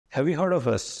Have you heard of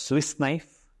a Swiss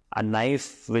knife? A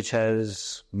knife which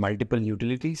has multiple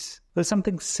utilities? Well,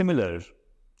 something similar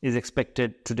is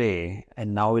expected today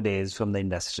and nowadays from the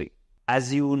industry.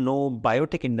 As you know,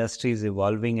 biotech industry is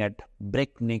evolving at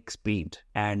breakneck speed.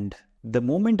 And the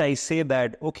moment I say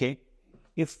that, okay,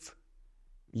 if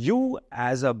you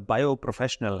as a bio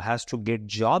professional has to get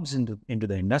jobs into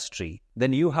the industry,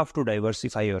 then you have to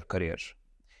diversify your career.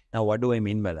 Now, what do I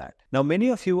mean by that? Now, many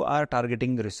of you are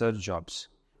targeting research jobs,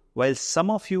 while some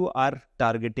of you are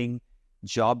targeting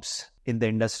jobs in the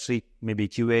industry, maybe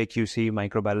QA, QC,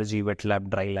 microbiology, wet lab,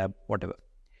 dry lab, whatever.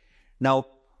 Now,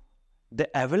 the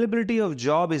availability of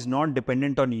job is not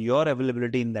dependent on your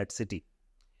availability in that city,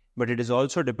 but it is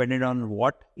also dependent on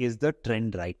what is the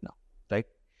trend right now, right?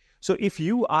 So if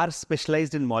you are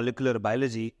specialized in molecular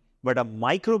biology, but a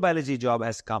microbiology job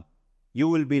has come, you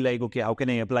will be like, okay, how can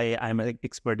I apply? I'm an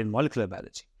expert in molecular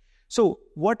biology. So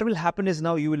what will happen is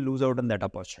now you will lose out on that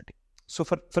opportunity. So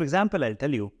for example, I'll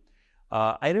tell you,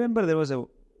 I remember there was a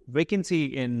vacancy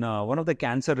in one of the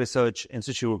cancer research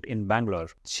institute in Bangalore.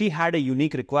 She had a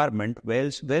unique requirement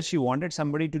where she wanted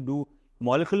somebody to do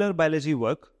molecular biology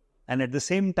work and at the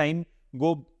same time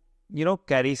go,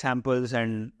 carry samples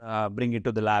and bring it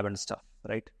to the lab and stuff,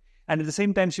 right? And at the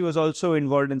same time, she was also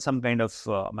involved in some kind of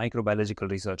microbiological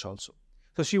research also.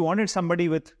 So she wanted somebody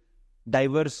with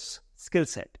diverse skill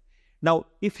set. Now,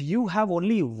 if you have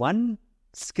only one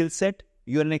skill set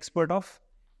you're an expert of,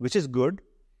 which is good,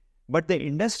 but the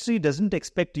industry doesn't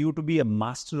expect you to be a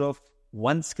master of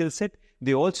one skill set.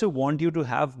 They also want you to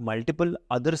have multiple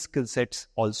other skill sets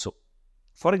also.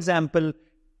 For example,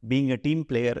 being a team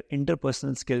player,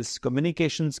 interpersonal skills,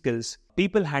 communication skills,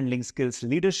 people handling skills,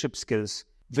 leadership skills,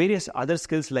 various other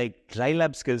skills like dry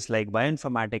lab skills like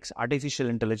bioinformatics, artificial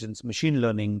intelligence, machine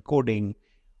learning, coding,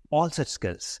 all such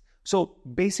skills. So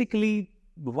basically,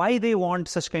 why they want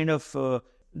such kind of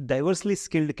diversely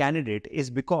skilled candidate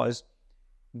is because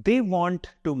they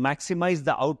want to maximize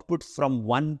the output from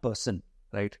one person,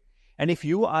 right? And if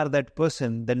you are that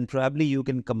person, then probably you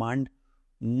can command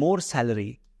more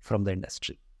salary from the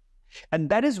industry. And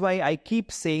that is why I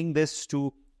keep saying this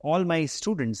to all my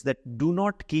students, that do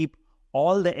not keep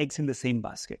all the eggs in the same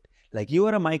basket. Like, you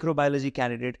are a microbiology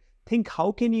candidate, think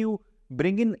how can you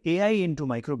bring in AI into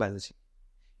microbiology?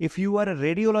 If you are a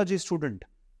radiology student,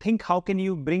 think how can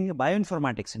you bring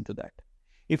bioinformatics into that?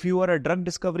 If you are a drug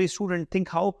discovery student, think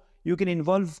how you can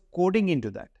involve coding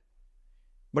into that.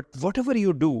 But whatever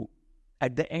you do,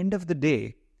 at the end of the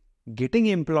day, getting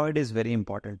employed is very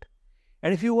important.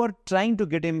 And if you are trying to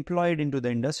get employed into the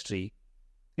industry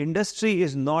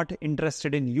is not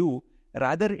interested in you.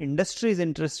 Rather, industry is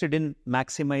interested in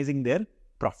maximizing their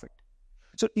profit.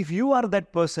 So if you are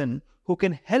that person who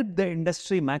can help the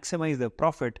industry maximize their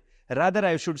profit, rather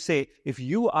I should say, if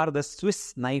you are the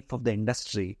Swiss knife of the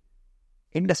industry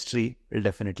will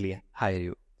definitely hire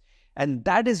you. And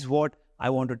that is what I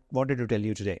wanted to tell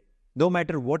you today. No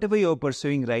matter whatever you're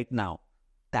pursuing right now,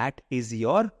 that is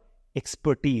your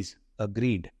expertise,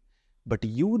 agreed. But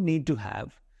you need to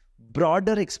have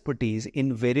broader expertise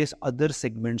in various other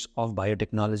segments of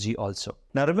biotechnology also.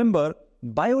 Now remember,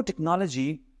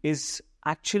 biotechnology is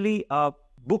actually a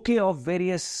bouquet of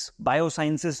various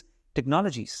biosciences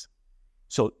technologies.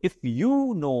 So if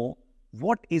you know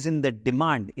what is in the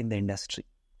demand in the industry,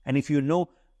 and if you know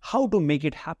how to make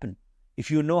it happen, if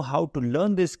you know how to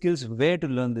learn these skills, where to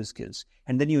learn these skills,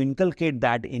 and then you inculcate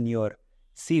that in your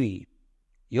CV,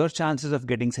 your chances of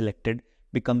getting selected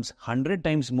becomes 100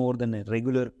 times more than a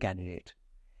regular candidate.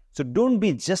 So don't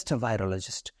be just a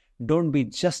virologist. Don't be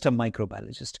just a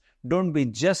microbiologist. Don't be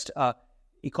just a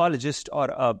ecologist or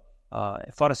a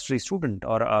forestry student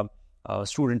or a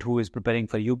student who is preparing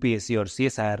for UPSC or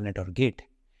CSIR-NET or GATE.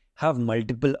 Have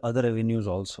multiple other avenues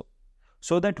also,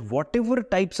 so that whatever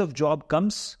types of job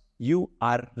comes, you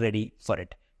are ready for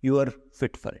it. You are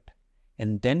fit for it.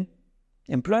 And then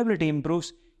employability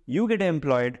improves, you get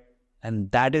employed,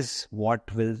 and that is what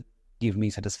will give me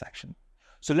satisfaction.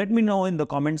 So let me know in the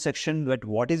comment section that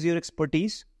what is your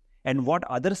expertise and what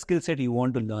other skill set you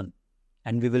want to learn.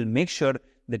 And we will make sure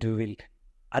that we will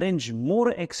arrange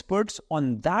more experts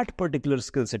on that particular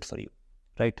skill set for you,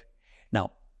 right?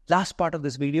 Now, last part of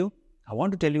this video, I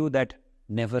want to tell you that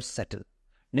never settle.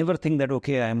 Never think that,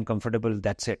 okay, I am comfortable,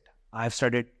 that's it. I've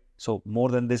studied, so more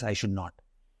than this, I should not.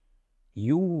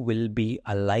 You will be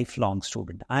a lifelong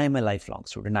student. I am a lifelong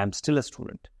student. I'm still a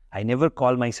student. I never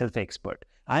call myself an expert.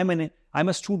 I'm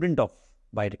a student of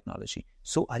biotechnology.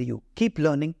 So are you. Keep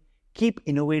learning, keep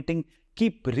innovating,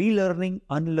 keep relearning,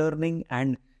 unlearning,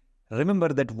 and remember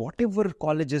that whatever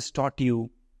colleges taught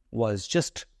you was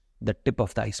just the tip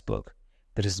of the iceberg.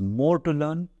 There is more to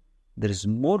learn. There is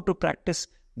more to practice.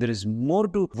 there is more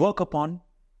to work upon,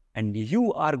 and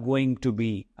you are going to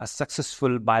be a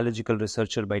successful biological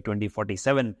researcher by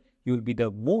 2047. You will be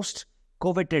the most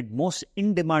coveted, most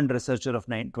in-demand researcher of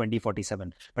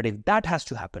 2047. But if that has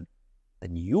to happen,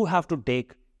 then you have to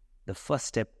take the first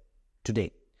step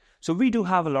today. So we do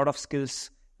have a lot of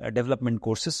skills development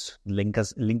courses. Link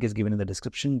is given in the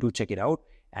description. Do check it out.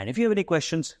 And if you have any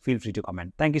questions, feel free to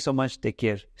comment. Thank you so much. Take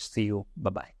care. See you.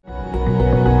 Bye-bye.